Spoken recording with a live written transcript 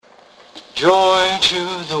Joy to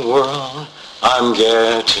the world, I'm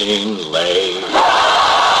getting laid.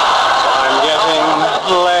 I'm getting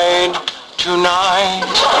laid tonight.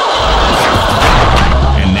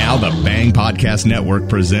 And now the Bang Podcast Network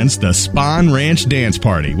presents the Spawn Ranch Dance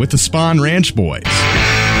Party with the Spawn Ranch Boys.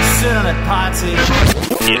 Sit on it, Potsy.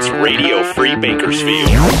 It's Radio Free Bakersfield.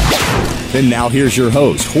 Then now here's your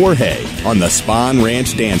host, Jorge, on the Spawn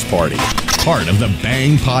Ranch Dance Party, part of the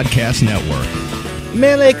Bang Podcast Network.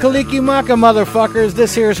 Mele Kalikimaka, motherfuckers.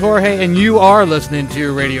 This here's Jorge, and you are listening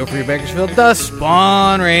to Radio Free Bakersfield, the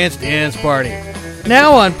Spawn Ranch Dance Party.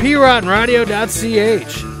 Now on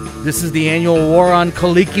prottenradio.ch. This is the annual War on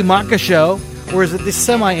Kalikimaka show, or is it the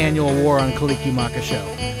semi-annual War on Kalikimaka show?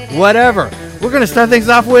 Whatever. We're going to start things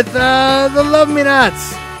off with the Love Me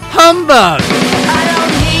Nots. Humbug! I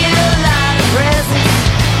don't need a lot of presents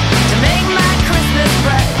to make my Christmas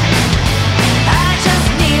bright. I just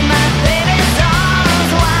need my baby's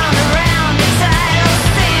arms wound around me tight. Oh,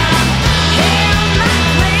 Santa, hear my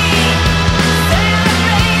plea. Santa,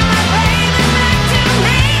 bring my baby back to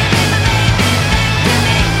me.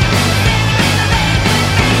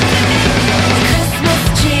 The Christmas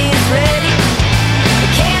tree is ready. The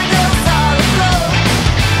candles all aglow.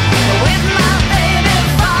 With my baby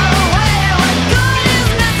far away, what good is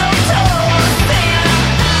mistletoe? Santa,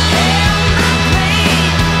 hear my plea.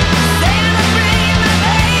 Santa, bring my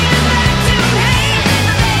baby back to me.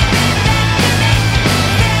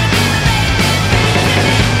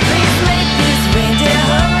 Please make these reindeer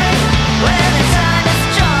hurry when the time is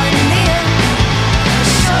drawing near. It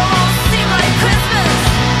sure won't seem like Christmas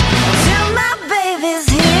till my baby's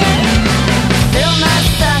here. Fill my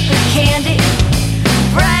stock with candy,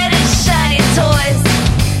 bright and shiny toys.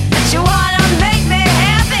 But you wanna make me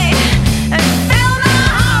happy and fill my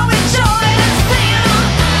heart with joy. Santa,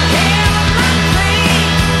 hear my plea.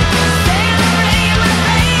 Santa, bring my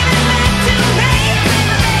baby back to me.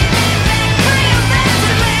 Bring him back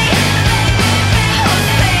to me. Oh,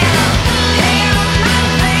 Santa, hear my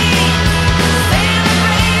plea. Santa,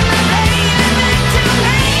 bring my baby back to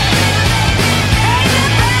me. Bring him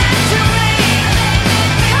back to me.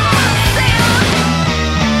 Come on, Santa.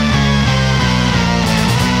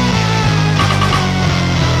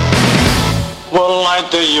 We'll light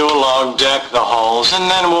the Yule log, deck the halls, and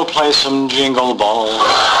then we'll play some jingle balls.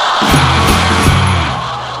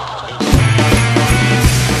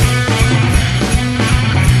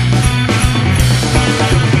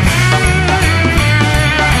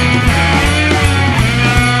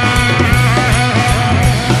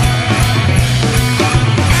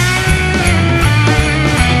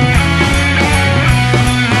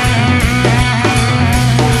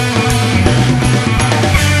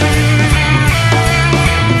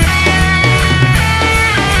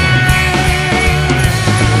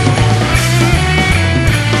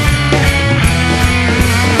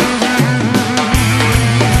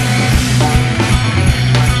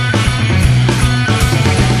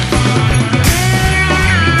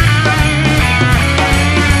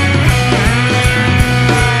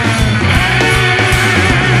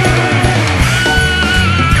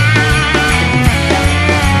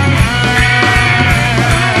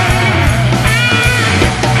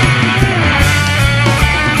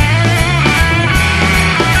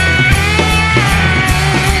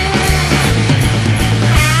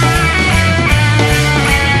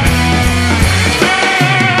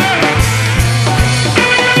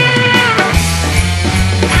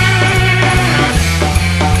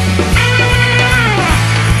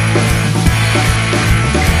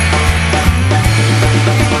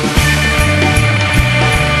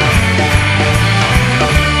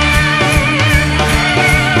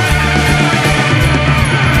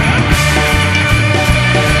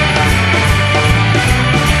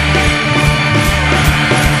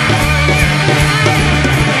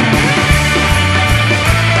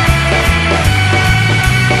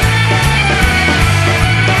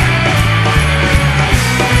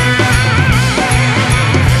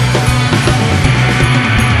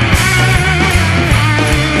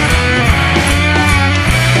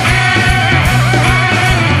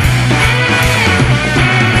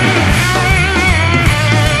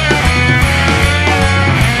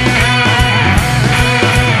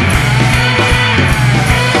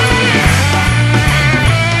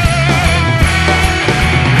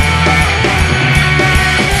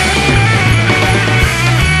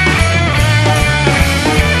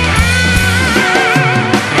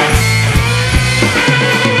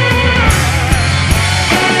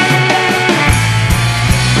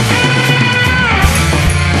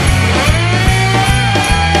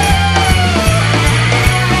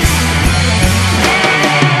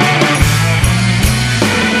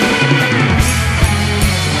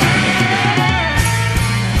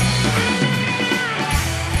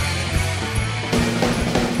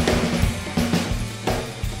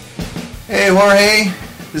 Jorge.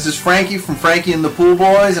 This is Frankie from Frankie and the Pool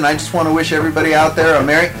Boys, and I just want to wish everybody out there a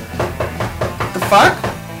Merry... What the fuck?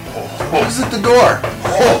 Who's at the door?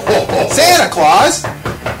 Santa Claus!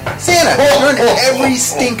 Santa, you're on every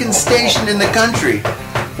stinking station in the country.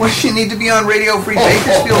 What, you need to be on Radio Free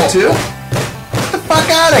Bakersfield too? Get the fuck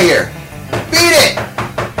out of here! Beat it!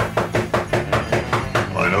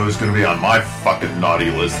 I know who's going to be on my fucking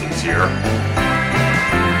naughty list this year.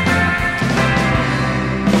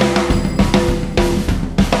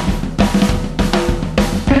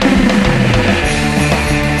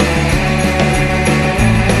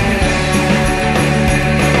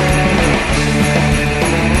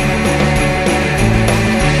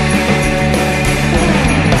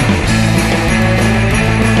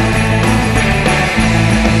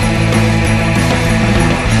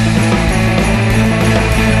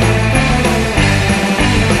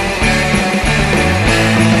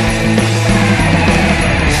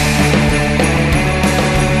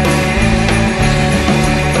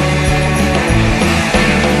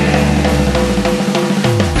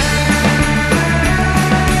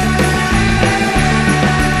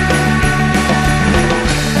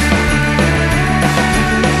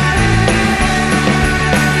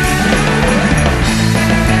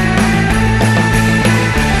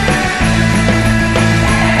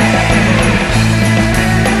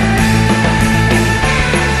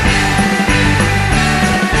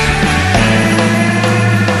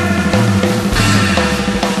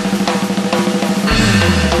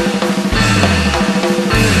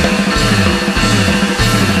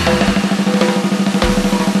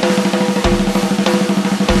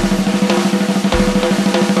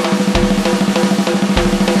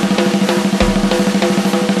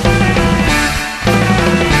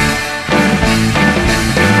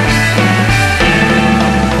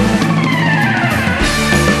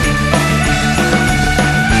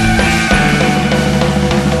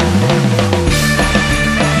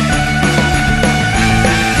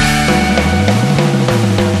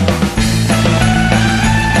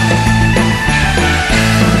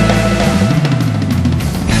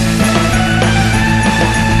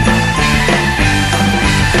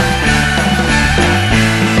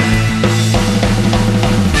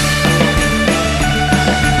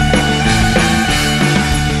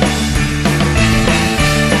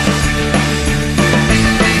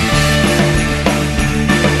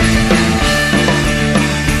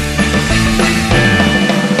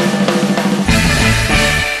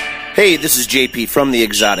 Hey, this is JP from The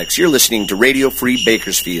Exotics. You're listening to Radio Free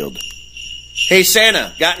Bakersfield. Hey,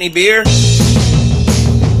 Santa, got any beer? We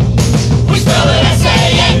spell it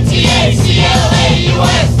S-A-N-T-A-C-L-A-U-S.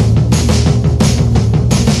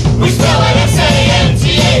 We spell it S-A-N-T-A-C-L-A-U-S.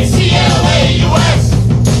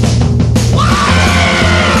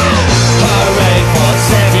 Hooray for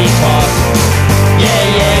Santa Claus. Yeah,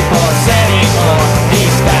 yeah, for Santa Claus.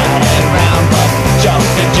 He's fat and round, but jump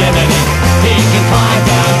the Jiminy. He can climb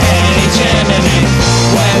down any chimney.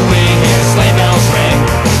 When we hear sleigh bells ring,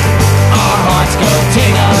 our hearts go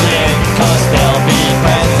ting-a-ling, 'cause there'll be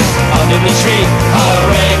presents under the tree.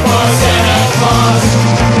 Hooray for Santa Claus.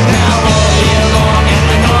 Now all year long in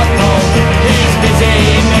the North Pole, he's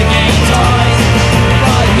busy making toys,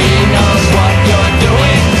 but he knows what you're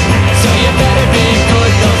doing, so you better be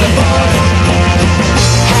good, girls and boys.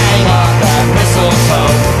 Hang up that mistletoe,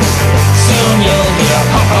 soon you'll hear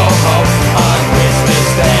ho ho ho. On Christmas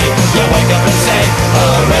Day, you wake up and say,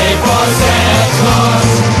 hooray for Santa Claus.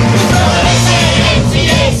 We spell it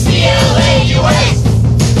S-A-N-T-A-C-L-A-U-S.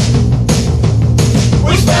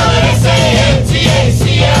 We spell it S-A-N-T-A-C-L-A-U-S.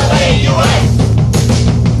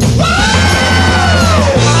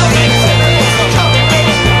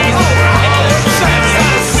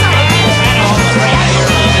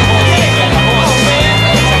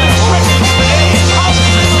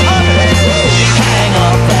 Hang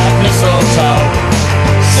up that mistletoe,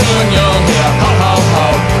 soon you'll hear ho ho ho.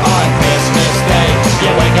 On Christmas Day, you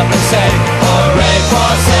wake up and say, hooray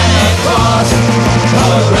for Santa Claus.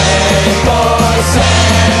 Hooray for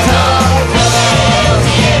Santa.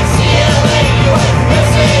 S-A-N-T-A-C-L-A-U-S.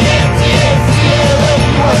 S-A-N-T-A-C-L-A-U-S.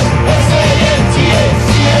 S-A-N-T-A-C-L-A-U-S.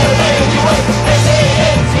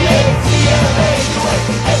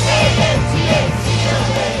 S-A-N-T-A-C-L-A-U-S.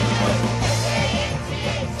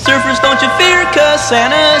 Surfers, don't you fear, 'cause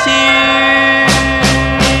Santa's here.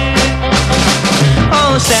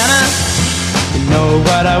 Oh, Santa, you know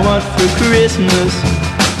what I want for Christmas.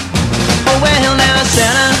 Oh, well, now,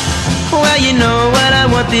 Santa, well, you know what I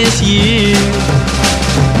want this year.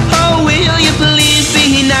 Oh, will you please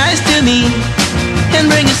be nice to me and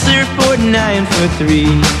bring a surfboard 9 for 3.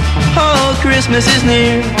 Oh, Christmas is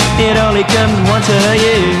near, it only comes once a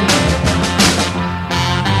year.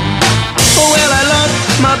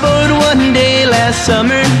 my boat one day last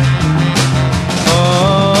summer.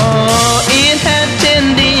 Oh, it had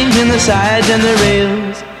 10 dings in the sides and the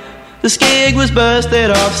rails. The skeg was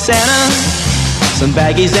busted off Santa, some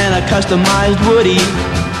baggies and a customized woody.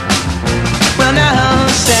 Well now,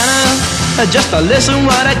 Santa, just listen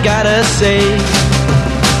what I gotta say.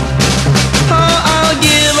 Oh, I'll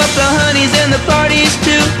give up the honeys and the parties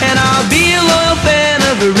too, and I'll be a loyal fan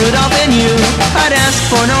of Rudolph and you. I'd ask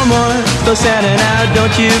for no more, so Santa, now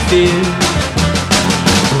don't you fear.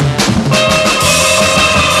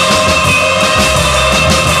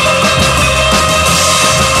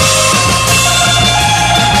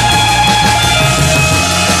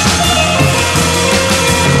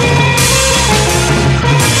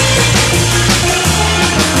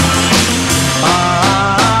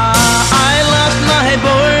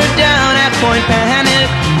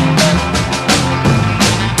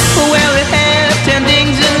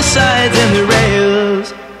 Sides and the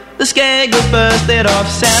rails, the skeg was busted off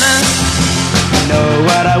Santa. You know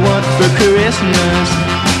what I want for Christmas.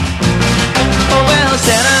 Oh well,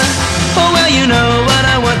 Santa, oh well, you know what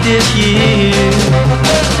I want this year.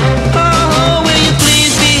 Oh, will you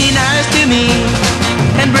please be nice to me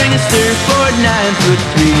and bring a surfboard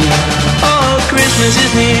 9'3". Oh, Christmas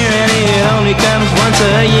is near and it only comes once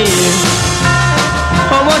a year.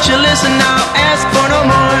 Oh, won't you listen now, ask for no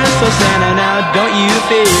more, so Santa, now don't you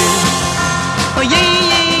fear. Oh, yeah,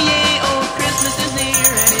 yeah, yeah, oh, Christmas is near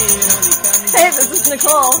and it only comes. Hey, this is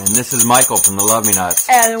Nicole. And this is Michael from the Love Me Nuts.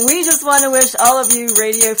 And we just want to wish all of you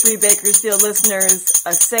Radio Free Bakersfield listeners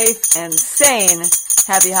a safe and sane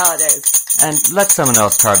happy holidays. And let someone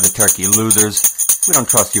else carve the turkey, losers. We don't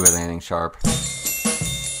trust you with anything sharp.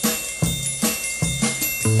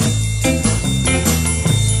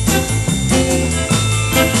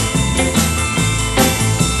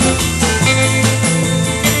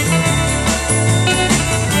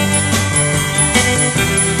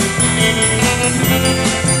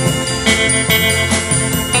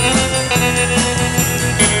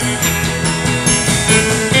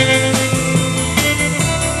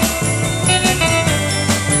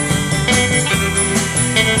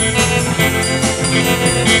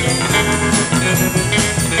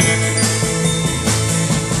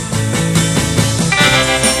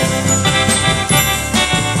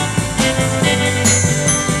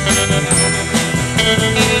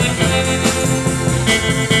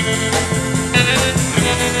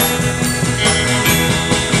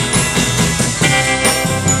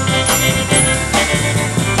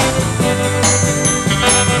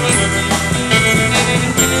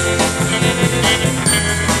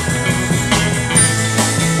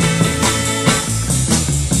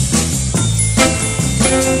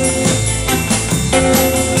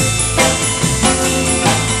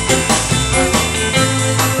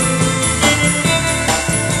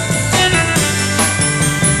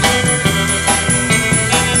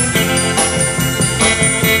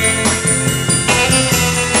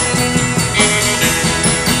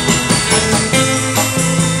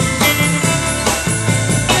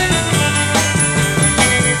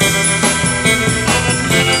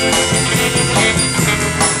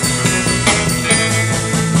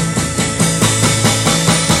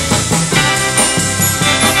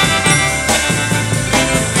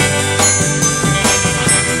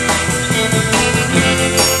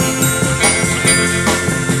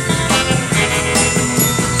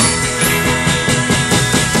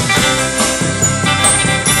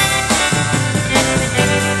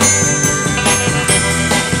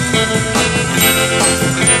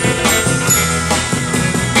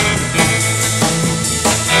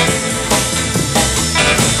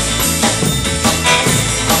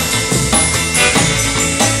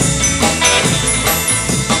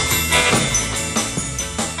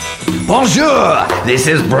 Bonjour, this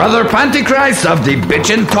is Brother Pantychrist of the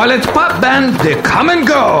Bitchin' Toilet Pop Band, The Come and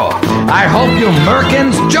Go. I hope you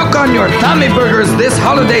Merkins joke on your Tommy Burgers this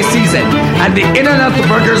holiday season, and the In-N-Out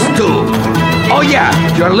Burgers too. Oh yeah,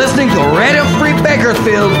 you're listening to Radio Free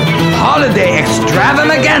Bakersfield Holiday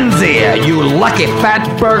Extravaganza, you lucky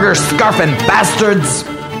fat burger scarfing bastards.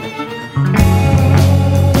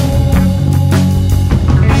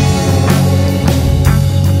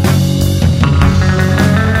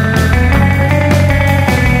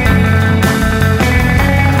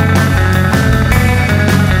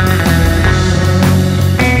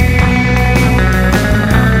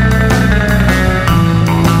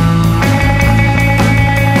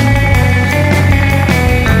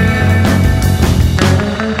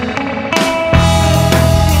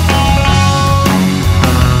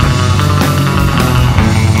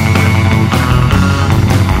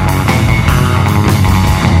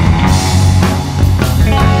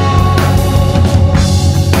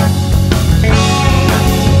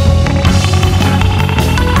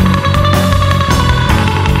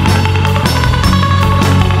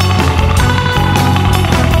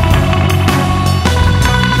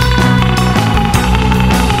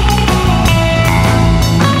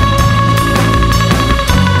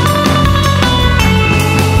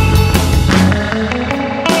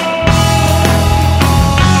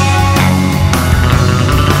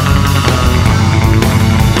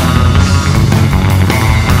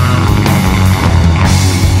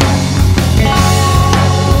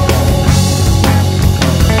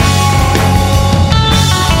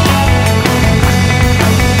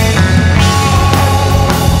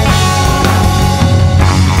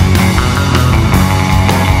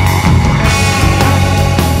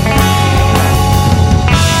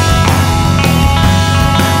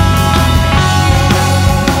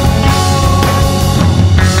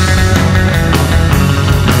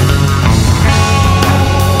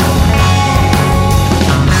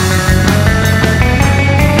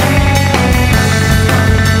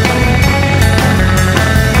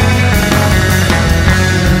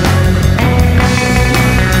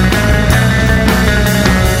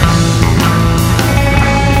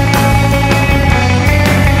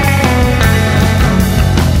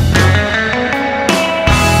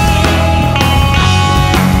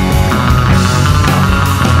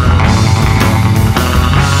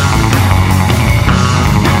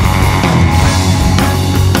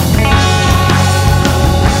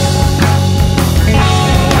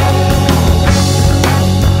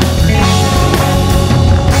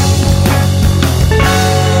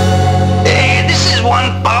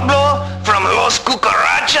 from Los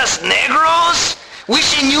Cucarachas Negros.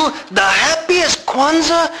 Wishing you the happiest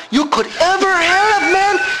Kwanzaa you could ever have,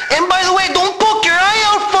 man. And by the way, don't poke your eye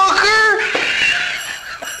out, fucker.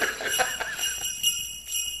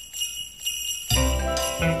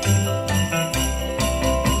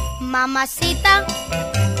 Mamacita,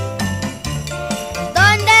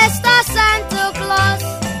 ¿dónde está Santa Claus?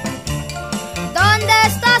 ¿Dónde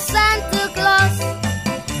está Santa Claus?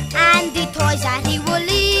 And the toys that he will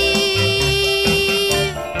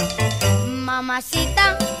leave.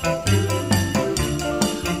 Mamacita,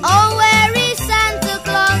 oh, where is Santa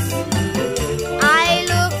Claus? I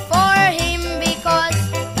look for him because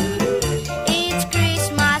it's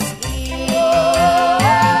Christmas Eve.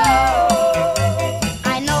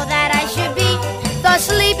 I know that I should be the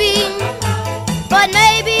sleeping, but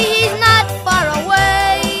maybe he's not far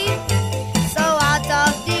away. So out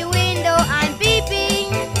of the window I'm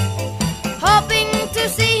peeping, hoping to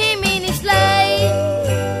see him in his sleigh.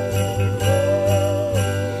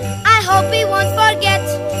 I hope he won't forget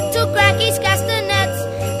to crack his castanets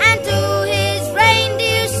and to his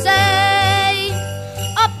reindeer say,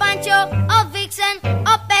 oh Pancho, oh Vixen,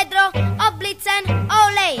 oh Pedro, oh Blitzen,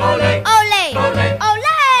 ole, ole, ole, ole,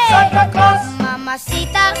 ole. Santa Claus,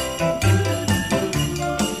 mamacita,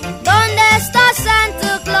 ¿dónde está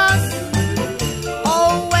Santa Claus?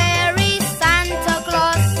 Oh, where is Santa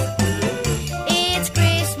Claus? It's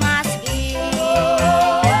Christmas Eve.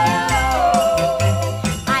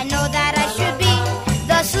 I know that I should be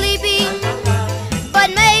the sleeping, but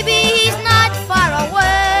maybe he's not far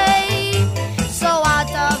away. So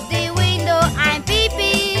out of the window I'm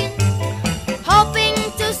peeping, hoping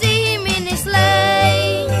to see him in his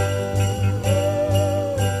sleigh.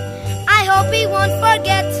 I hope he won't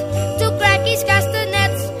forget to crack his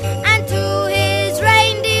castanets and to his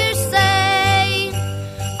reindeer say,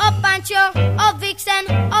 oh Pancho, oh Vixen,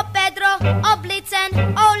 oh Pedro, oh Blitzen,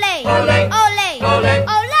 ole, ole, ole, ole,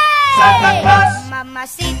 ole. Santa Claus,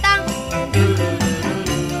 mamacita,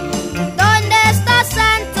 ¿dónde está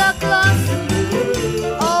Santa Claus?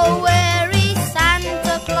 Oh, where is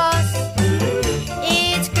Santa Claus?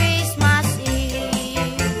 It's Christmas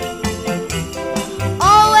Eve.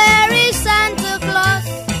 Oh, where is Santa Claus?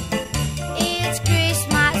 It's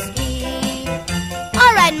Christmas Eve.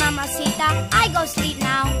 All right, mamacita, I go sleep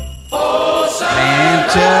now.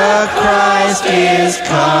 Santa Christ is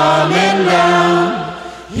coming down.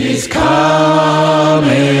 He's coming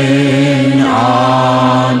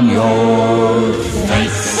on your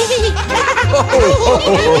face.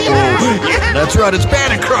 That's right, it's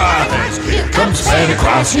Santa Claus. Here comes Santa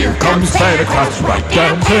Claus, here comes Santa Claus, right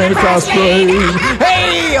down Santa Claus Lane.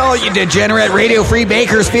 Hey, all you degenerate Radio Free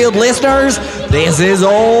Bakersfield listeners, this is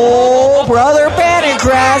old brother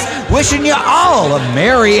Pentecost wishing you all a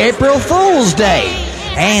Merry April Fool's Day.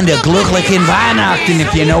 And a Glucklichen Weihnachten,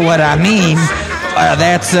 if you know what I mean.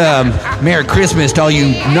 That's Merry Christmas to all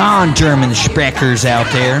you non-German spreckers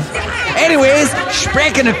out there. Anyways,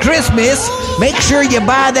 speaking of Christmas, make sure you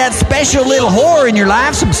buy that special little whore in your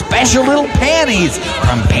life some special little panties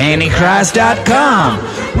from pantychrist.com.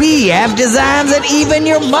 We have designs that even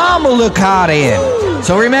your mom will look hot in.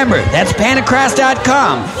 So remember, that's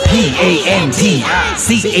pantychrist.com,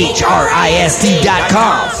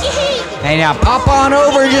 pantychrist.com. Hey, now pop on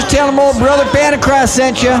over and just tell them old brother Pentecost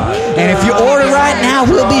sent you. And if you order right now,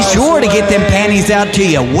 we'll be sure to get them panties out to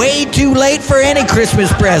you way too late for any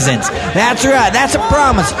Christmas presents. That's right, that's a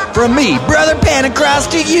promise from me, brother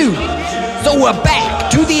Pentecost, to you. So we're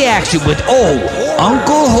back to the action with old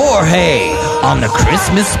Uncle Jorge on the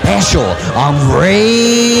Christmas special on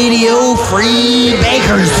Radio Free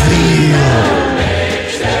Bakersfield.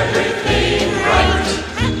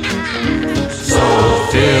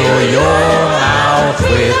 Fill your mouth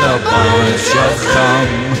with a bunch of cum,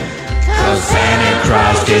 'cause Santa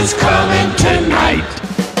Claus is coming tonight.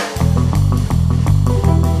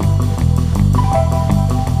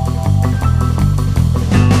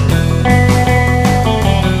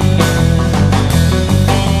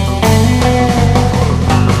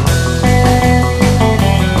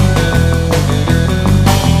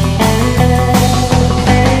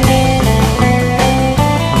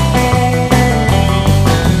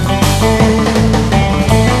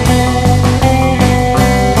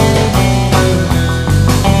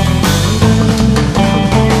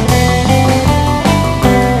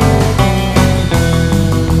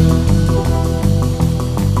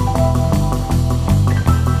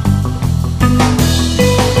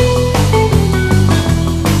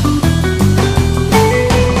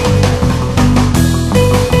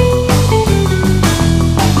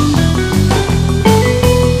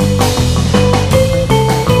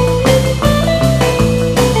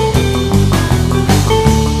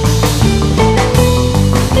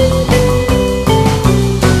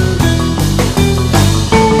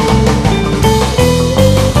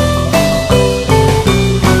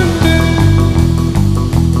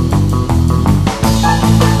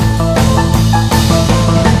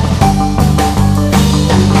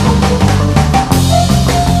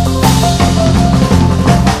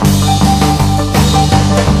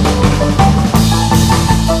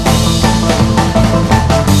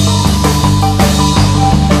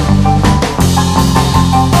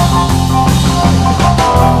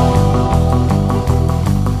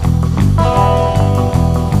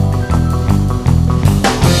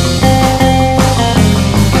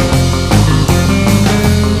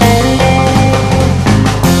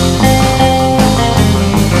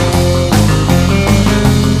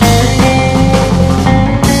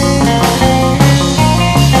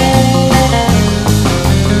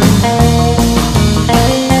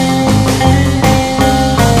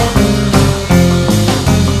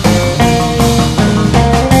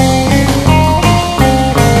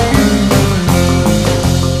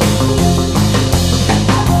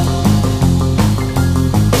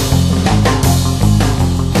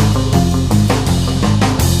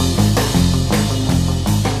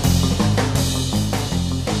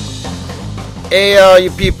 Hey, all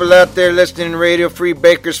you people out there listening to Radio Free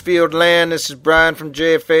Bakersfield land, this is Brian from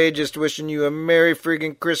JFA, just wishing you a Merry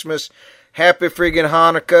friggin' Christmas, Happy friggin'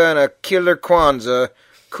 Hanukkah, and a killer Kwanzaa,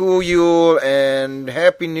 cool Yule, and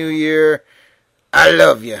Happy New Year. I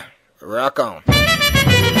love you. Rock on.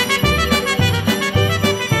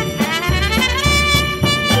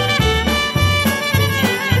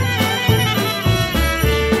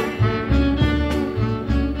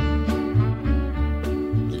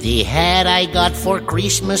 The hat I got for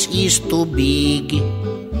Christmas is too big.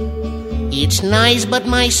 It's nice, but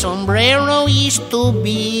my sombrero is too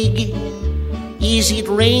big. Is it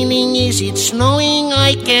raining? Is it snowing?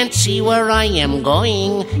 I can't see where I am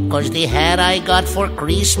going, 'cause the hat I got for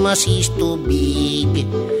Christmas is too big.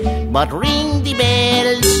 But ring the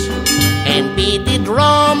bells and beat the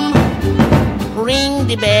drum. Ring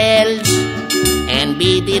the bells and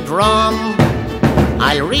beat the drum.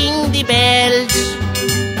 I'll ring the bells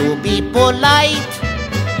to be polite,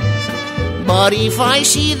 but if I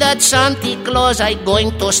see that Santa Claus, I'm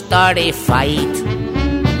going to start a fight.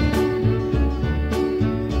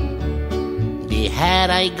 The hat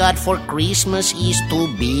I got for Christmas is too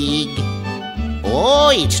big. Oh,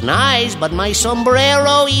 it's nice, but my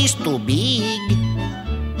sombrero is too big.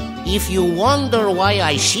 If you wonder why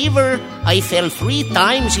I shiver, I fell 3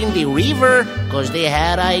 times in the river, 'cause the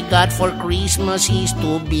hat I got for Christmas is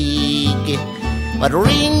too big. But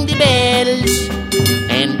ring the bells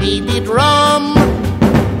and beat the drum.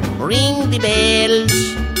 Ring the bells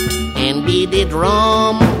and beat the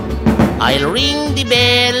drum. I'll ring the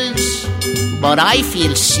bells, but I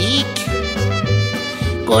feel sick,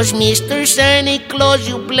 'cause Mr. Santa Claus,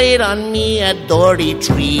 you played on me a dirty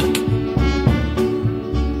trick.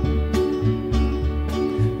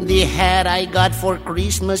 The hat I got for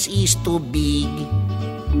Christmas is too big.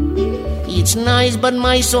 It's nice, but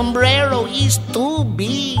my sombrero is too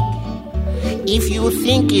big. If you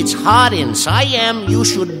think it's hot in Siam, you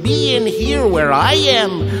should be in here where I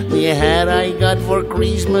am. The hat I got for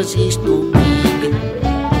Christmas is too big.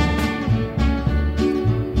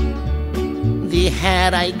 The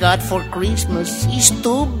hat I got for Christmas is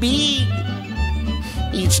too big.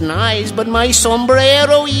 It's nice, but my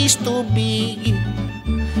sombrero is too big.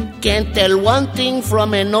 Can't tell one thing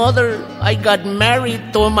from another. I got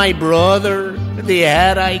married to my brother. The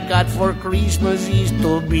hat I got for Christmas is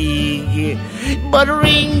too big. But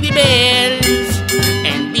ring the bells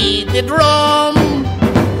and beat the drum.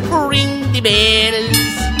 Ring the bells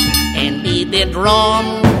and beat the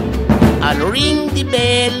drum. I'll ring the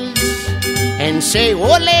bells and say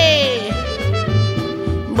ole.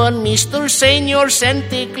 But Mr. Senor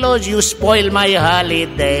Santa Claus, you spoil my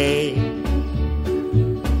holiday.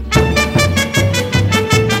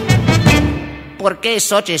 ¿Por qué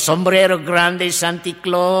such a sombrero grande, Santa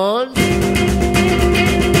Claus?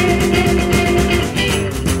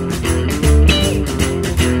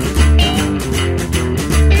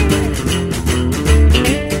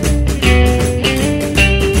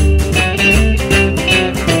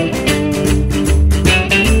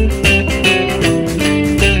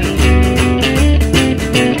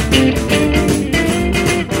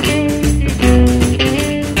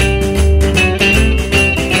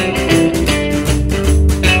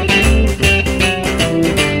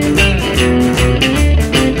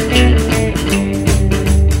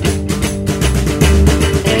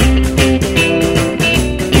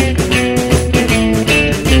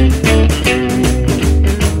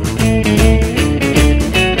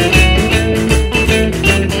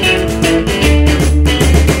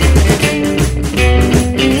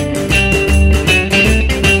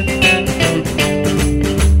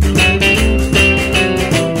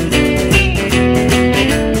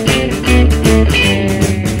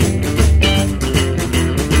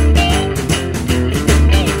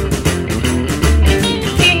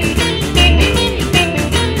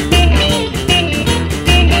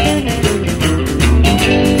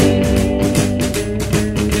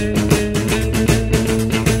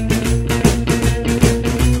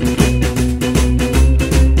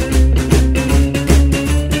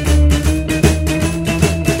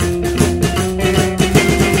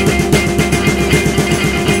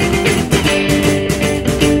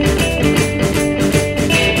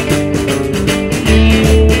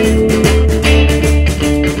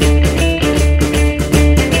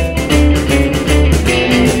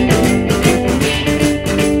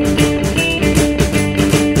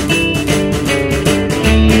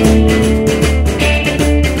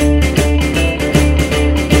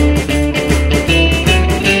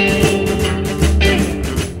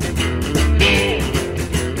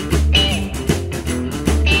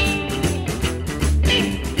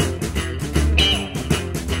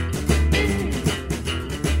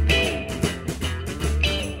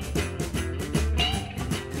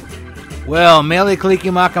 Well, Mele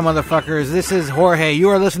Kalikimaka, motherfuckers. This is Jorge. You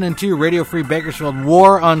are listening to Radio Free Bakersfield,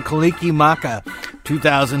 War on Kalikimaka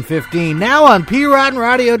 2015. Now on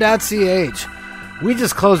prottenradio.ch. We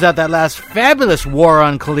just closed out that last fabulous War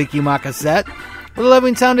on Kalikimaka set with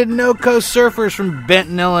loving sounded No Coast Surfers from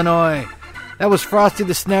Benton, Illinois. That was Frosty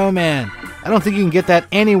the Snowman. I don't think you can get that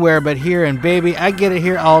anywhere but here, and baby, I get it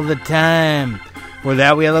here all the time. For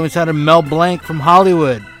that, we had loving sounded Mel Blanc from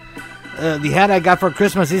Hollywood. The Hat I Got for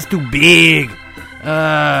Christmas Is Too Big.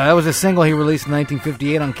 That was a single he released in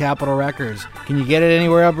 1958 on Capitol Records. Can you get it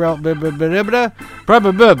anywhere else? For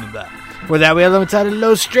that, we had loving sounded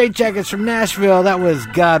Los Straitjackets from Nashville. That was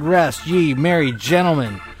God Rest Ye Merry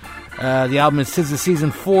Gentlemen. The album is Tis the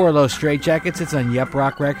Season 4, Los Straitjackets. It's on Yep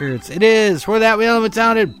Rock Records. It is. For that, we have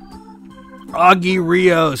sounded Augie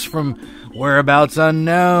Rios from Whereabouts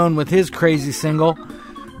Unknown with his crazy single,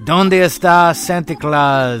 Donde Está Santa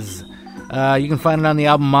Claus? You can find it on the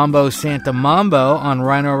album Mambo Santa Mambo on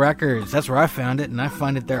Rhino Records. That's where I found it, and I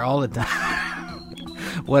find it there all the time.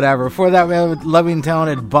 Whatever. For that, we have loving,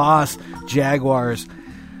 talented Boss Jaguars.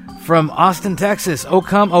 From Austin, Texas, O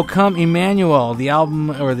Come Emmanuel. The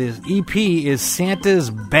album, or the EP, is Santa's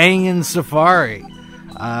Bangin' Safari.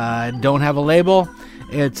 Don't have a label.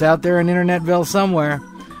 It's out there in Internetville somewhere.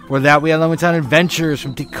 For that, we have Loving Town Adventures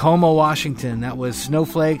from Tacoma, Washington. That was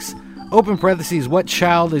Snowflakes. Open parentheses, What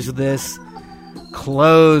Child Is This?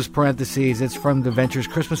 Close parentheses. It's from the Ventures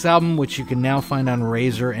Christmas album, which you can now find on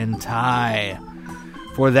Razor and Tie.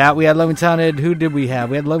 For that, we had Loving Towned. Who did we have?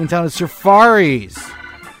 We had Loving Towned Safaris.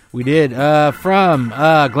 We did. From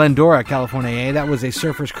Glendora, California. That was a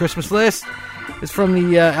Surfer's Christmas list. It's from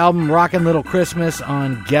the album Rockin' Little Christmas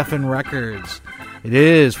on Geffen Records. It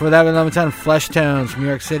is. For that, we had Loving Towned Flesh Tones from New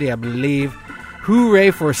York City, I believe.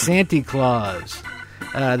 Hooray for Santa Claus.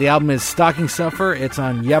 The album is Stocking Stuffer. It's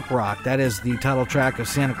on Yep Rock. That is the title track of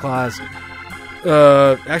Santa Claus.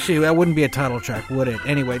 Actually, that wouldn't be a title track, would it?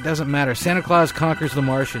 Anyway, it doesn't matter. Santa Claus Conquers the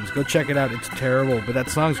Martians. Go check it out. It's terrible, but that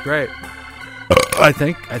song's great. I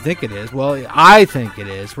think it is. Well, I think it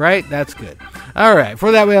is, right? That's good. All right.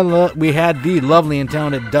 For that, we had the lovely and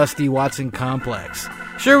talented Dusty Watson Complex.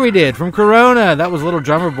 Sure we did. From Corona, that was Little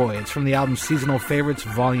Drummer Boy. It's from the album Seasonal Favorites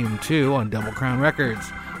Volume 2 on Double Crown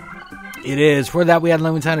Records. It is. For that, we had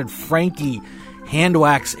loving sounded Frankie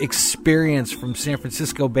Handwax Experience from San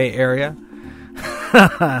Francisco Bay Area.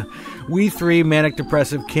 We Three Manic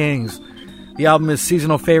Depressive Kings. The album is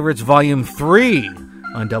Seasonal Favorites Volume 3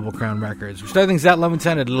 on Double Crown Records. We start things out loving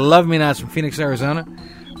sounded Love Me Not from Phoenix, Arizona.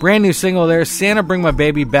 Brand new single there, Santa Bring My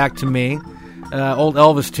Baby Back to Me. Old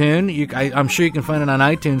Elvis tune. I'm sure you can find it on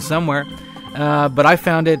iTunes somewhere. But I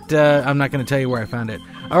found it. I'm not going to tell you where I found it.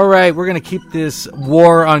 All right, we're going to keep this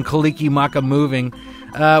war on Kalikimaka moving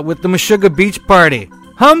with the Meshuggah Beach Party.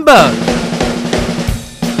 Humbug!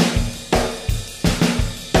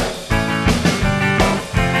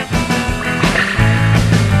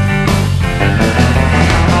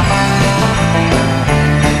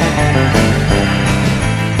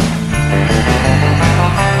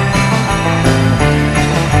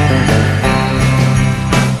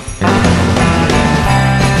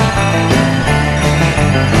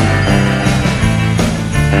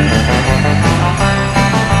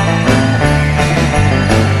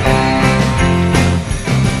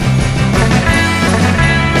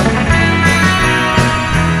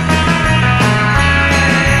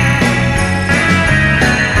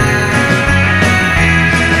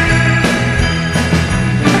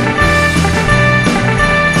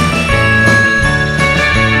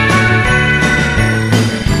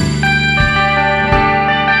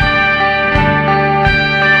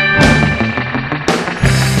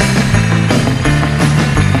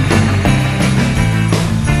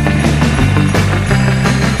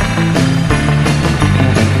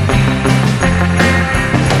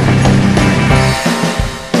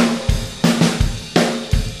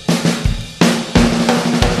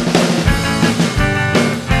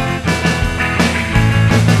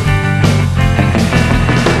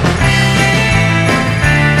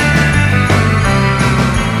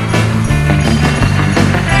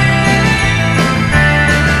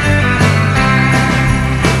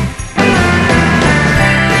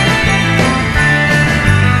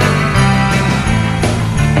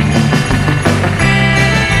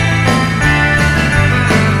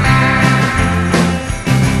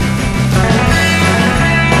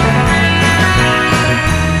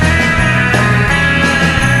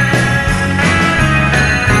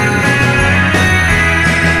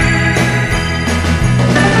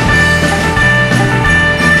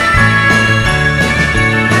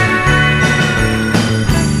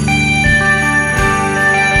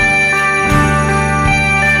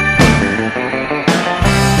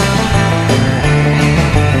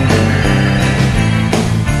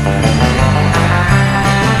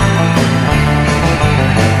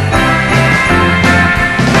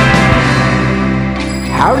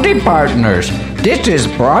 Howdy, partners. This is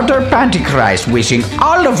Brother Pantychrist wishing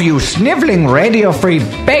all of you sniveling Radio Free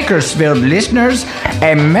Bakersfield listeners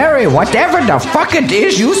a merry whatever the fuck it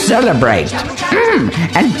is you celebrate.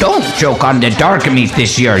 And don't joke on the dark meat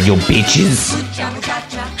this year, you bitches.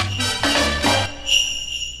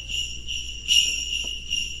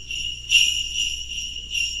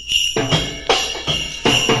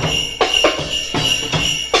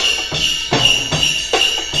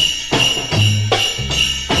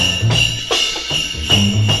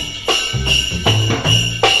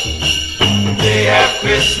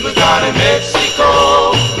 Christmas down in Mexico,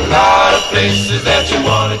 a lot of places that you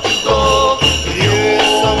wanted to go. You're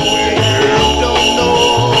somewhere you don't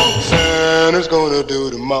know. Santa's gonna do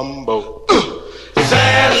the mambo.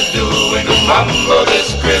 Santa's doing the mambo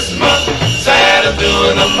this Christmas. Santa's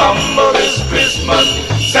doing the mambo this Christmas.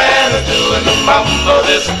 Santa's doing the mambo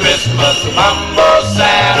this Christmas. Mambo,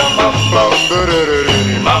 Santa, mambo.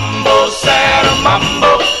 Mambo, Santa,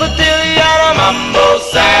 mambo. Patiliana, mambo,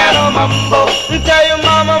 Santa, mambo. Tell your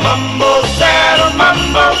mama, mambo, Santa,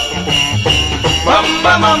 mambo.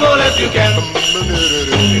 Mamba, mambo, if you can.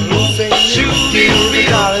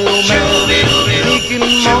 Shooby-dooby-doo, shooby-dooby-doo, he can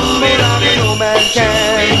mambo like no man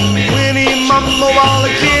can. When he mambo, all the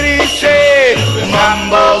kiddies say,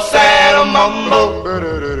 mambo, Santa, mambo.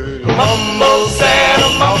 Mambo, Santa,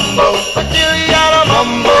 mambo. Patiliana,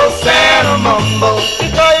 mambo, Santa, mambo.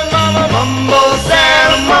 Tell your mama, mambo,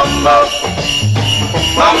 Santa, mambo.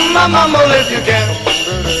 Mama, mambo, if you can.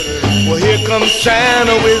 Well, here comes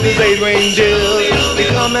Santa with his 8 reindeers. They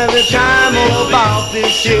come every time about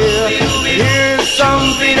this year. Here's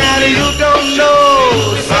something that you don't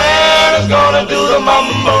know. Santa's gonna do the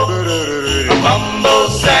mambo. Mambo,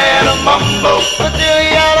 Santa, mambo.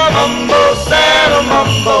 Patiliana, mambo, Santa,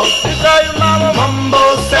 mambo. Tell your mama, mambo,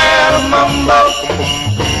 Santa, mambo.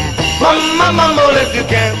 Mama, mambo, if you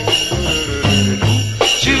can.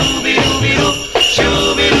 Shooby-dooby-doo,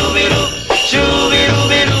 shooby-dooby-doo,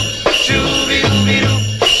 shooby-dooby-doo, shooby-dooby-doo,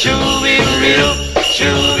 shooby-dooby-doo,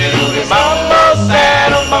 shooby-dooby, mambo,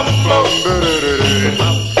 Santa, mambo.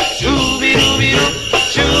 Shooby-dooby-doo,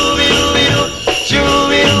 shooby-dooby-doo,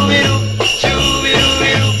 shooby-dooby-doo,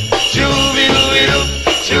 shooby-dooby-doo, shooby-dooby-doo,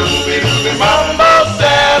 shooby-dooby, mambo,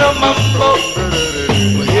 Santa, mambo.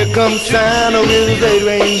 Well, here comes Santa with his 8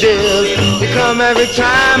 reindeers. They come every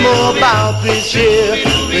time about this year.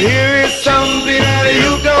 But here is something that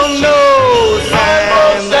you don't know.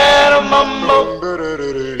 Santa, mambo.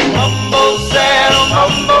 Mambo, Santa,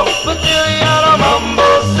 mambo. Patiliana, mambo,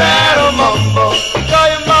 Santa, mambo. Call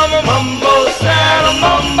your mama, mambo, Santa,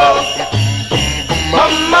 mambo.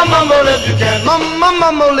 Mama, mambo, if you can. Mama,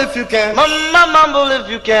 mambo, if you can. Mama, mambo, if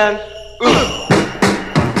you can.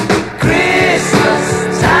 Christmas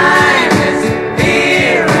time is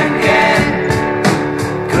here again.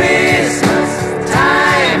 Christmas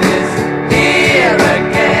time is here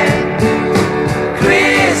again.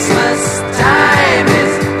 Christmas time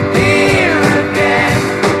is here again.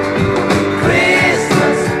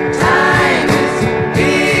 Christmas time is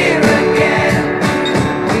here again.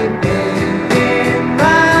 We've been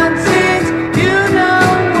round since you know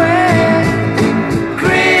when.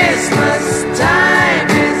 Christmas time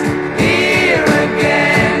is here again.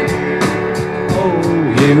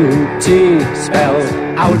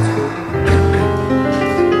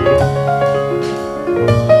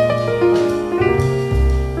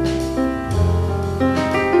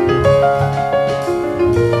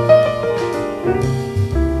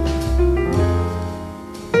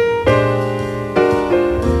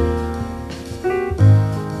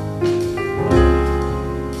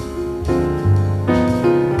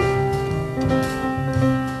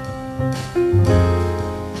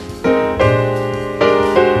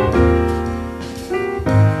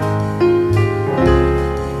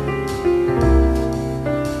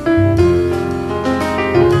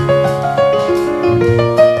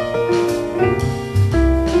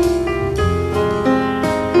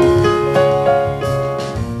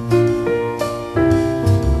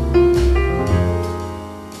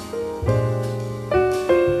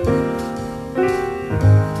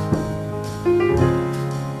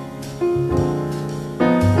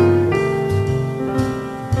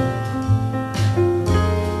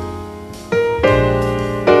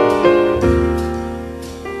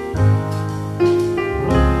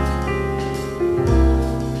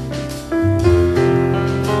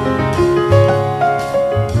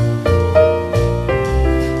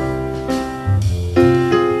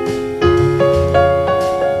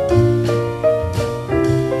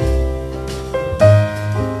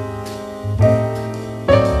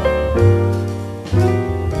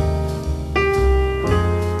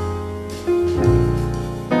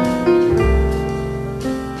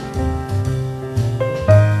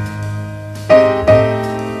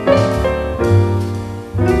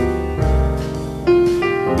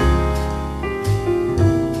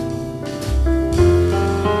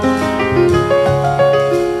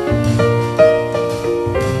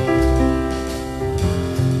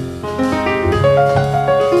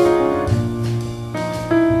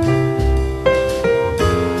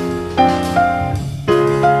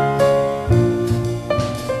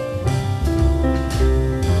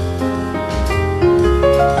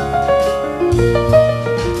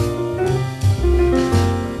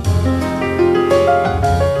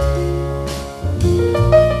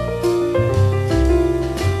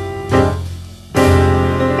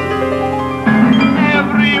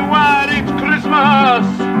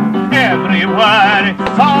 everywhere it's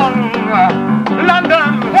song.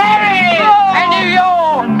 London, Paris, and New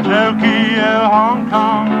York, Turkey, Hong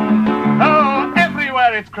Kong. Oh,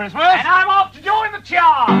 everywhere it's Christmas. And I'm off to join the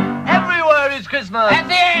charm. Everywhere is Christmas. At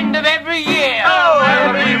the end of every year. Oh,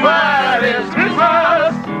 everywhere is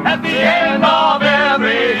Christmas. At the end of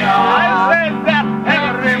every year. I said that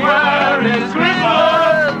everywhere is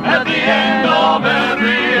Christmas. At the end of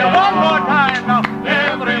every year. One more time now.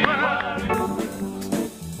 Everywhere.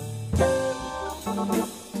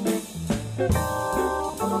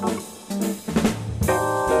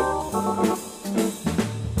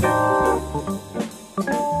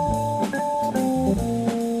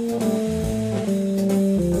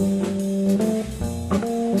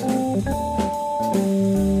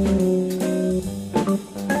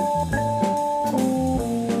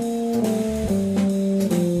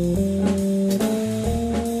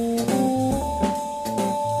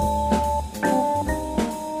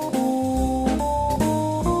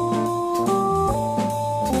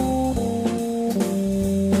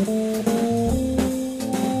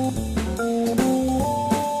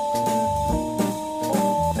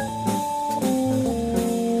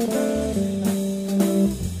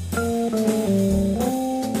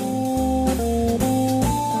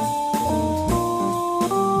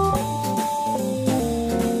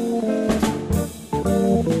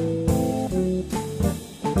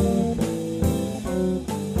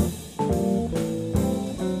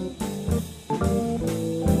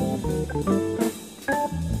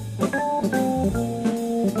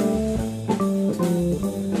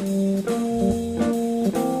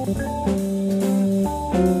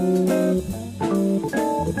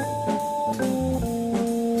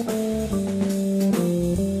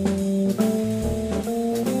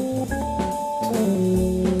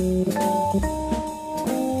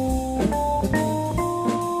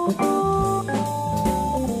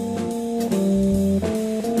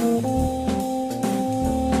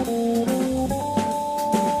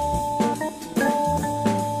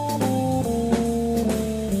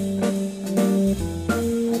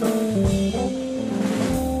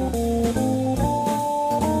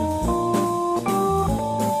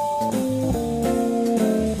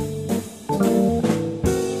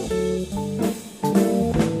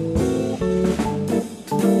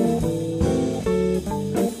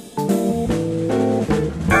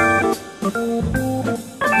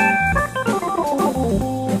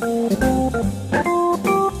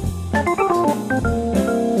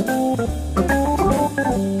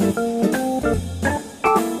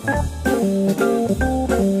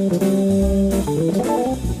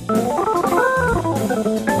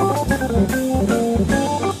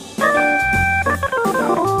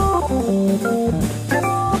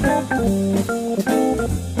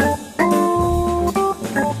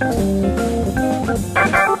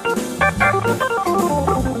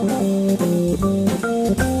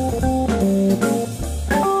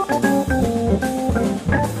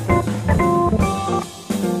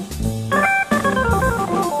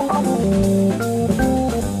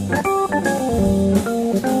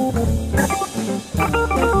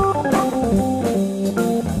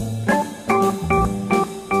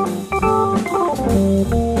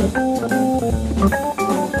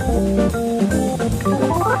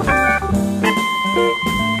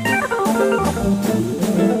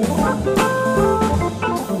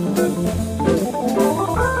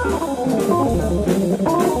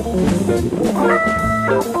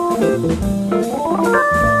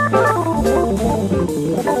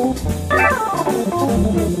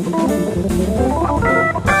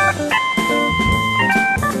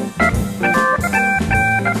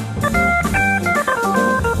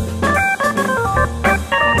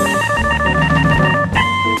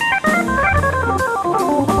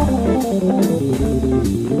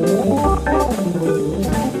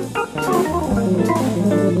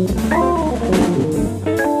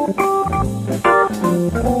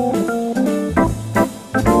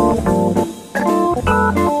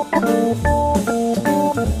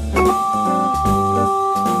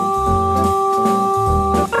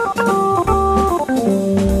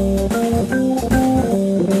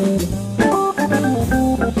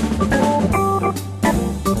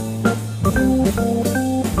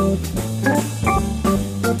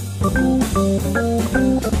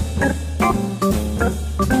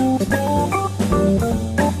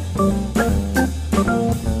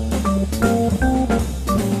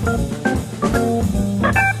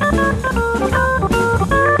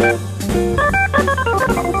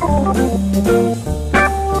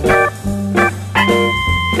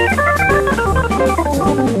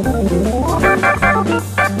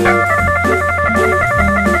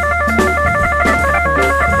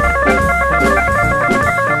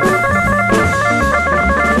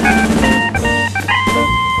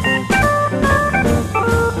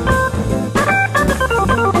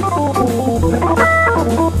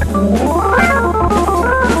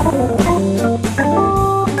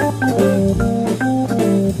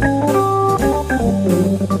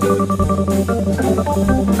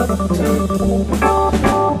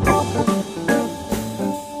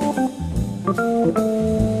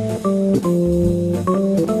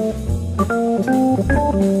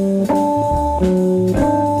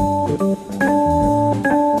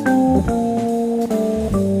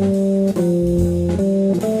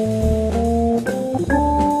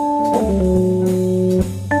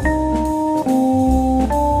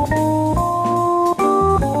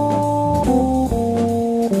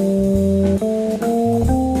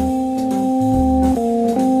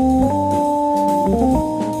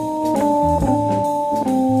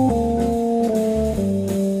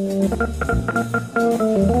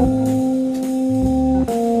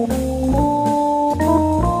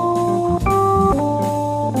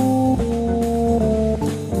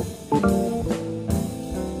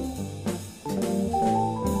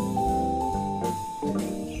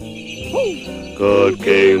 Good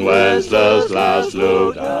King Wenceslas last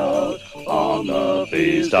looked out on the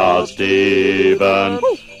feast of Stephen,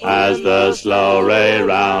 as the slow ray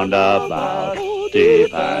round about,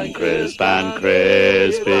 deep and crisp and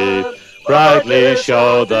crispy, brightly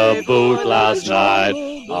showed the boot last night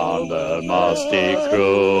on the musty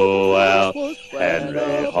cruel.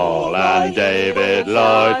 Henry Hall and David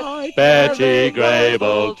Lloyd, Betty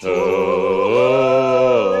Grable too.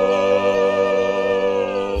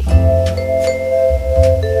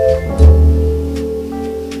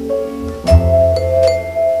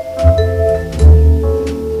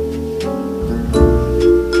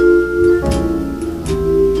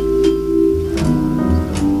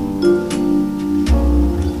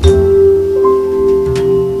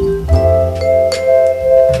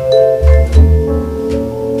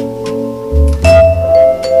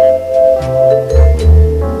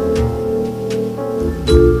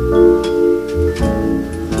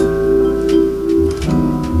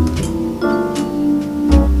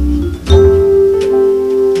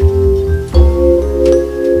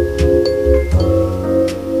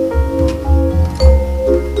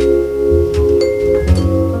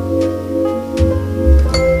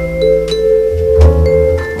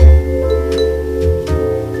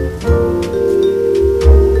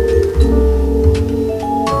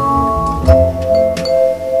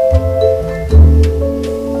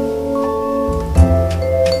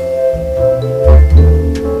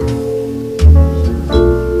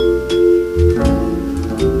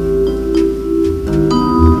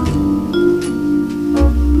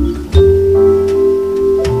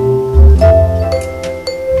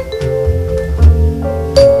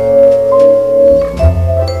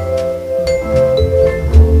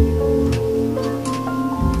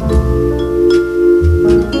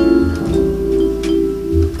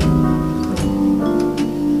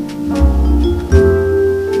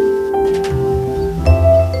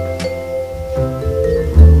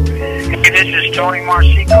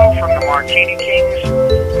 From the Martini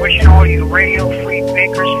Kings, wishing all you Radio Free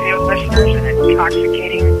Bakersfield listeners an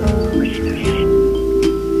intoxicating Christmas.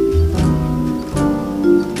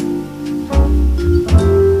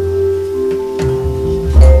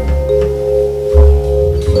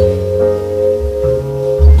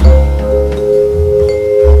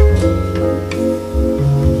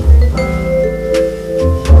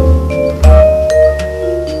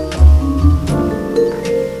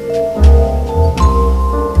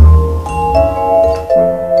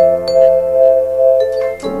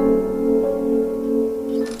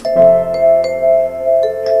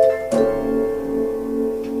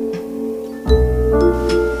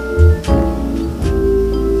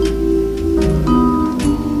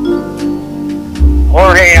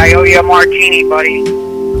 Jorge, I owe you a martini, buddy.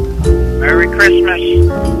 Merry Christmas.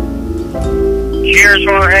 Cheers,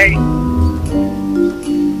 Jorge.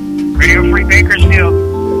 Radio Free Bakersfield.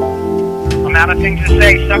 I'm out of things to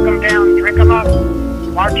say. Suck them down, drink them up.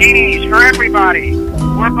 Martinis for everybody.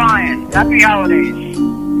 We're buying. Happy holidays.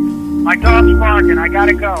 My dog's barking. I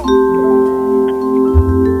gotta go.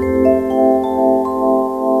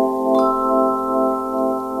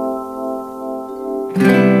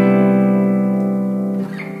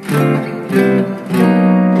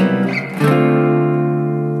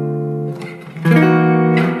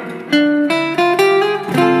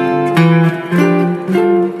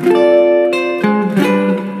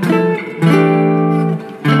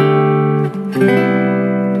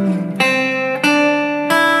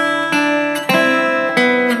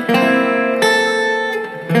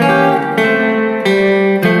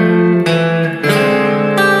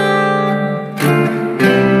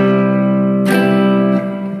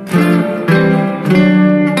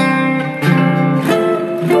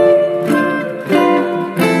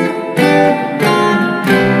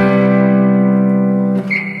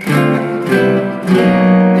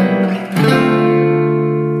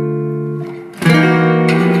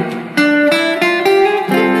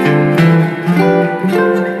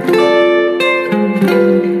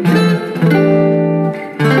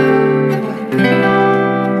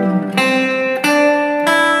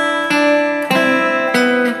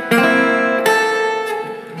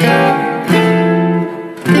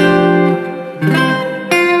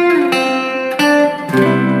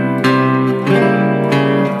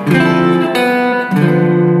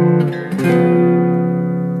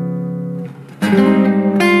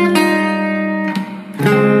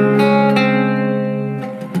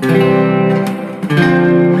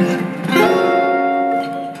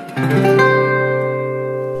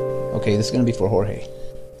 Okay, this is going to be for Jorge.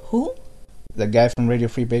 Who? The guy from Radio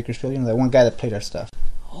Free Bakersfield, you know, that one guy that played our stuff.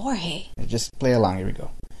 Jorge. Just play along, here we go.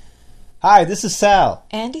 Hi, this is Sal.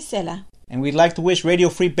 And Isela. And we'd like to wish Radio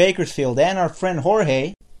Free Bakersfield and our friend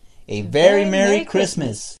Jorge a very Merry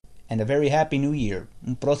Christmas and a very Happy New Year.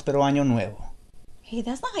 Un próspero año nuevo. Hey,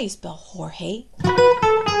 that's not how you spell Jorge.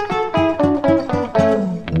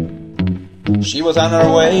 She was on her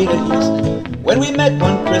way to Houston when we met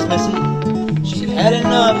one Christmas Eve. She'd had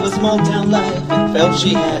enough of small town life and felt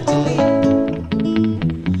she had to leave.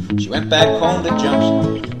 She went back home to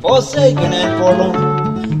Junction, forsaken and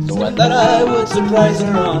forlorn. So I thought I would surprise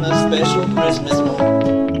her on a special Christmas morn.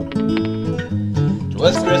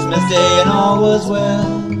 'Twas Christmas Day and all was well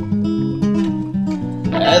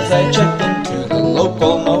as I checked into the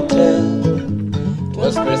local motel.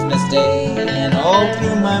 'Twas Christmas Day and all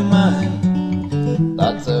through my mind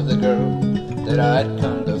thoughts of the girl that I'd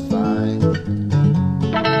come to find.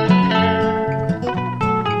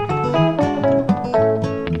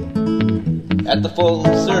 At the full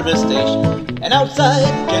service station and outside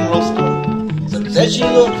the general store, some said she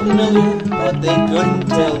looked familiar, but they couldn't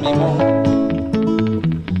tell me more.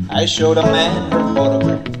 I showed a man her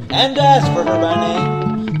photograph and asked for her by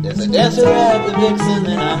name. There's a dancer at the Vixen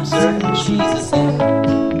and I'm certain she's the same.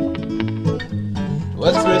 It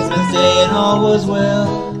was Christmas Day and all was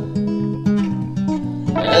well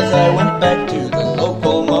as I went back to the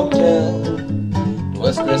local motel. It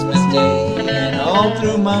was Christmas Day and all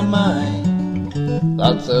through my mind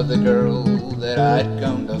thoughts of the girl that I'd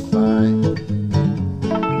come to find.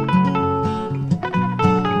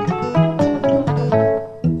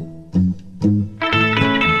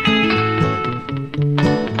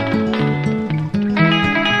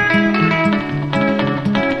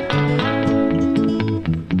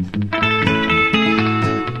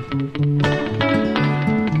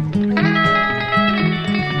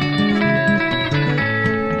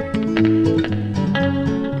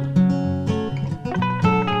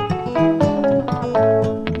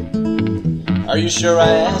 Are you sure, I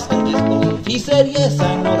asked in disbelief. He said, yes,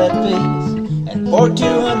 I know that face, and for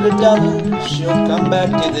 $200 she'll come back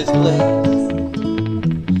to this place.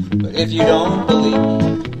 But if you don't believe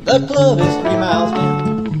me, the club is 3 miles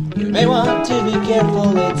down. You may want to be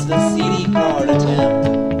careful, it's the seedy part of town.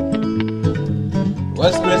 It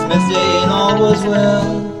was Christmas Day and all was well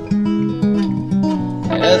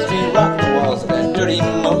as we rocked the walls of that dirty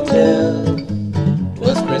motel. It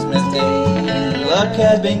was Christmas Day and luck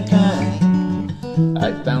had been kind.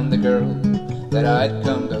 I'd found the girl that I'd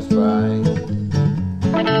come to find.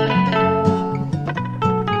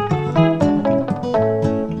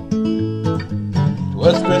 It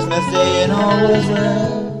was Christmas Day and all was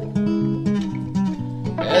well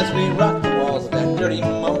as we rocked the walls of that dirty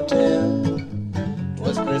motel. It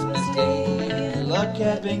was Christmas Day and luck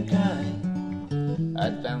had been kind.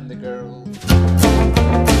 I'd found the girl.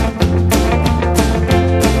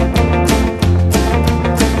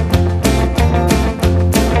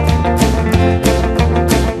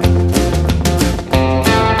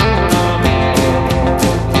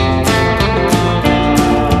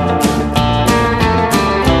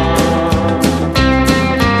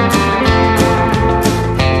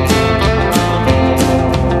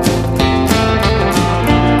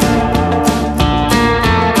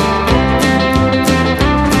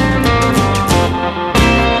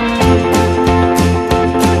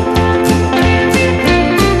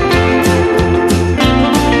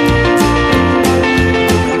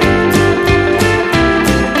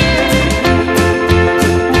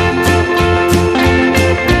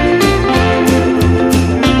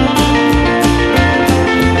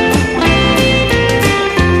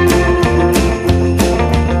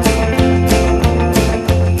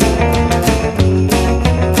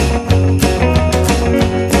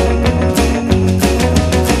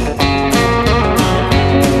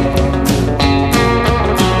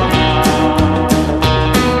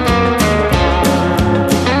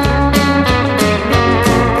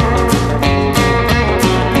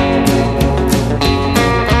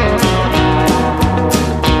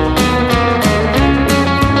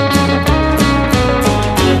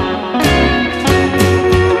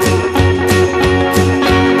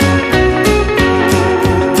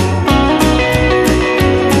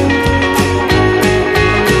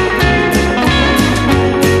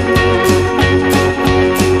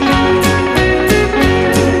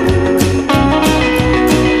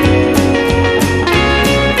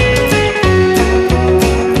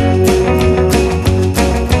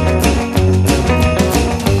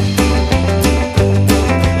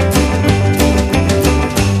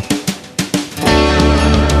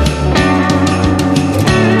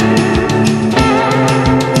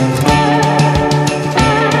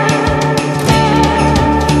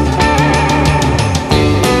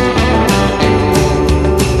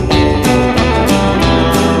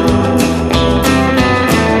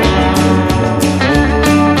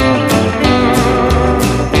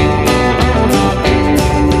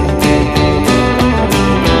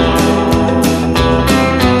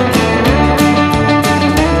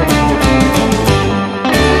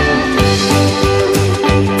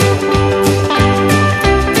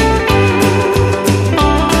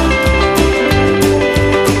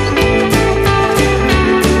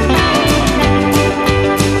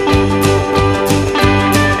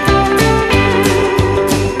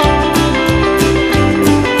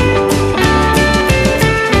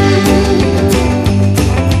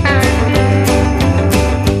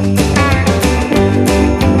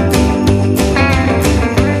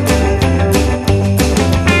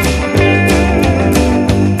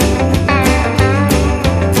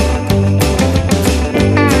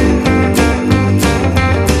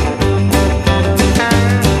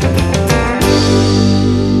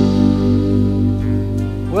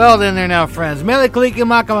 Well, then they're now friends. Mele Kaliki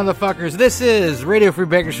Maka, motherfuckers. This is Radio Free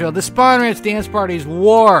Bakersfield, the Spawn Ranch Dance Party's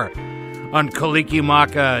War on Kaliki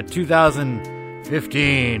Maka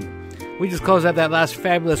 2015. We just closed out that last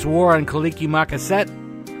fabulous War on Kaliki Maka set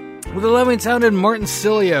with a lovely sounded Martin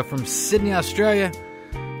Cilia from Sydney, Australia.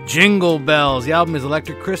 Jingle Bells. The album is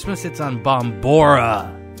Electric Christmas. It's on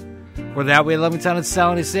Bombora. For that, we had lovely sounded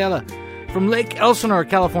Salini Sela from Lake Elsinore,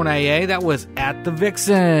 California. That was At the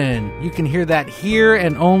Vixen. You can hear that here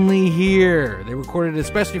and only here. They recorded it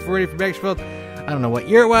especially for Radio Free Bakersfield. I don't know what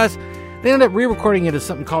year it was. They ended up re-recording it as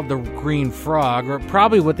something called The Green Frog, or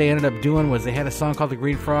probably what they ended up doing was they had a song called The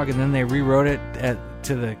Green Frog and then they rewrote it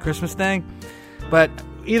to the Christmas thing. But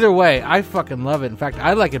either way, I fucking love it. In fact,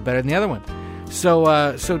 I like it better than the other one.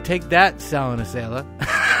 So take that, Salina Sela.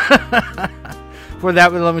 For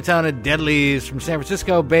that, we love the town of Deadlies from San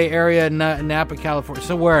Francisco, Bay Area, Napa, California,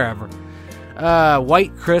 so wherever.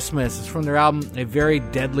 White Christmas is from their album A Very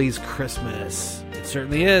Deadlies Christmas. It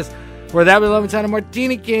certainly is. For that, we love the town of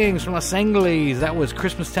Martini Kings from Los Angeles. That was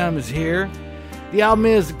Christmas Time Is Here. The album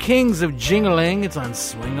is The Kings of Jingling. It's on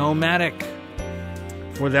Swing-O-Matic.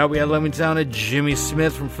 For that, we had lovely town of Jimmy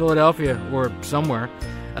Smith from Philadelphia, or somewhere.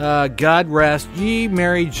 God Rest Ye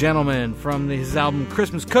Merry Gentlemen from his album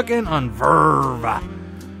Christmas Cookin' on Verve.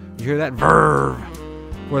 You hear that? Verve.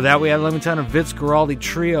 For that, we had a lovely town of Vince Guaraldi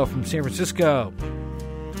Trio from San Francisco.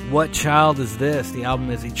 What Child Is This? The album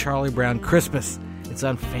is A Charlie Brown Christmas. It's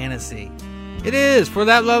on Fantasy. It is. For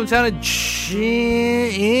that, lovely town of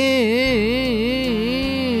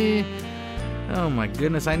oh my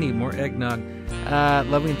goodness, I need more eggnog.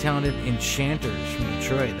 Lovely and talented Enchanters from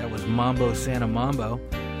Detroit. That was Mambo Santa Mambo.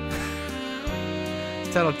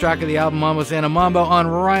 Title track of the album Mambo Santa Mambo on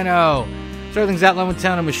Rhino. Start things out lovely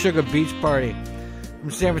town of Meshuggah Beach Party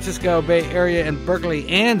from San Francisco, Bay Area, and Berkeley,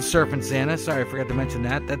 and Surfin' Santa. Sorry, I forgot to mention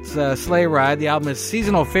that. That's Sleigh Ride. The album is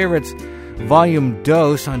Seasonal Favorites Volume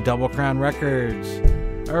Dose on Double Crown Records.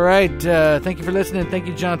 All right, thank you for listening. Thank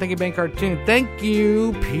you, John. Thank you, Bang Cartoon. Thank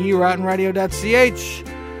you, PRottenRadio.ch.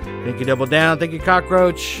 Thank you, Double Down. Thank you,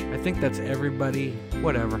 Cockroach. I think that's everybody.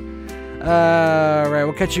 Whatever. All right,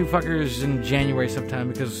 we'll catch you fuckers in January sometime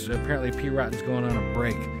because apparently P. Rotten's going on a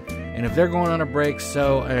break. And if they're going on a break,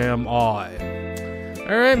 so am I.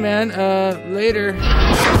 All right, man. Later.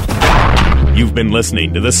 You've been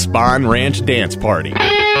listening to the Spawn Ranch Dance Party. Give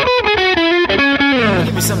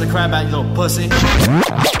me something to cry about, you little pussy.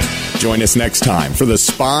 Join us next time for the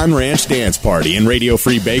Spawn Ranch Dance Party in Radio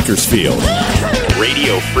Free Bakersfield.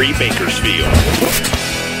 Radio Free Bakersfield.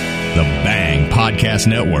 The Bang Podcast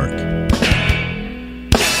Network.